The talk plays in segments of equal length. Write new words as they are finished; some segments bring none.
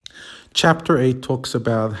Chapter 8 talks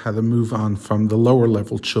about how to move on from the lower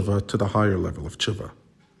level tshuva to the higher level of tshuva.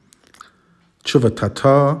 Tshuva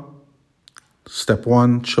tata, step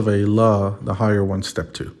 1, tshuva ilah, the higher one,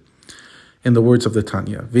 step 2. In the words of the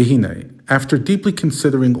Tanya, Vihine, after deeply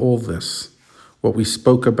considering all this, what we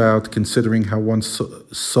spoke about, considering how one's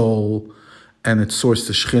soul and its source,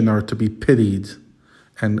 the Shekhinah, are to be pitied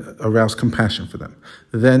and arouse compassion for them,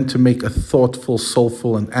 then to make a thoughtful,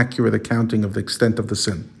 soulful, and accurate accounting of the extent of the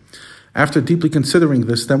sin. After deeply considering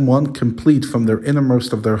this, then one can plead from their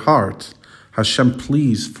innermost of their heart, Hashem,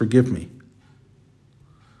 please forgive me.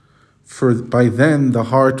 For by then the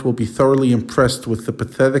heart will be thoroughly impressed with the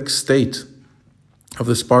pathetic state of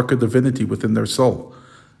the spark of divinity within their soul.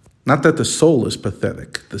 Not that the soul is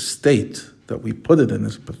pathetic, the state that we put it in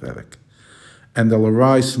is pathetic. And there'll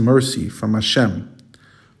arise mercy from Hashem,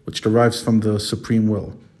 which derives from the supreme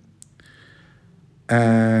will.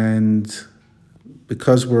 And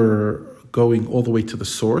because we're going all the way to the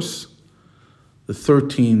source, the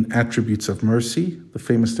 13 attributes of mercy, the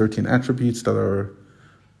famous 13 attributes that are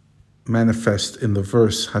manifest in the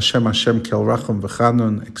verse, Hashem, Hashem, Kel Racham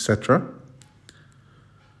V'Chanun, etc.,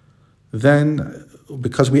 then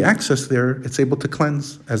because we access there, it's able to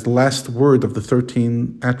cleanse. As the last word of the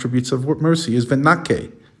 13 attributes of mercy is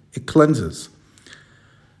Venake, it cleanses.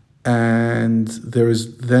 And there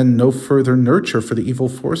is then no further nurture for the evil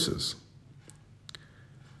forces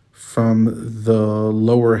from the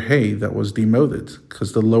lower hay that was demoted,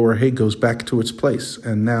 because the lower hay goes back to its place,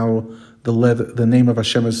 and now the name of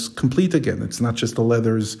Hashem is complete again. It's not just the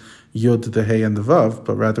letters Yud, the Hay, and the Vav,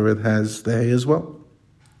 but rather it has the Hay as well.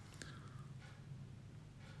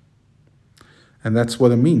 And that's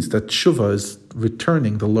what it means, that tshuva is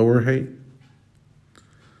returning the lower hay.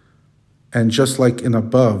 And just like in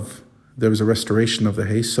above, there is a restoration of the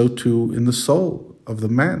hay, so too in the soul of the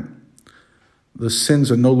man. The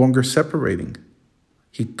sins are no longer separating.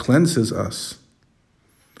 He cleanses us.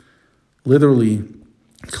 Literally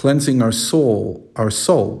cleansing our soul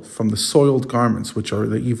from the soiled garments, which are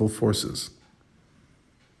the evil forces.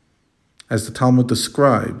 As the Talmud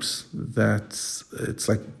describes, that it's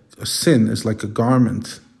like a sin is like a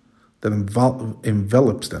garment that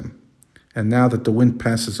envelops them. And now that the wind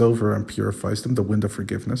passes over and purifies them, the wind of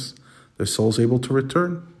forgiveness, their soul's able to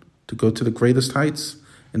return, to go to the greatest heights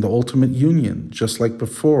in the ultimate union, just like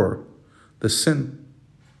before the sin.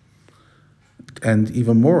 And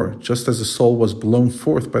even more, just as the soul was blown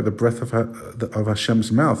forth by the breath of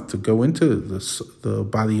Hashem's mouth to go into the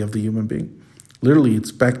body of the human being. Literally,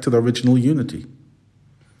 it's back to the original unity.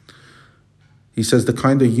 He says the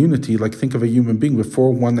kind of unity, like think of a human being,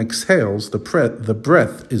 before one exhales, the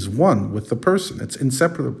breath is one with the person. It's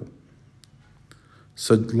inseparable.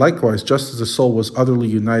 So likewise, just as the soul was utterly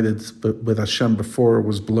united with Hashem before it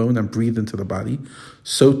was blown and breathed into the body,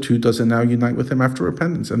 so too does it now unite with Him after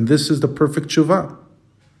repentance. And this is the perfect tshuva.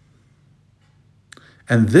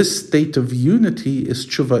 And this state of unity is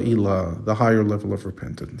tshuva ilah, the higher level of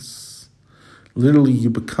repentance. Literally, you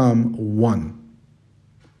become one,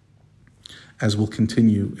 as we'll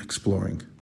continue exploring.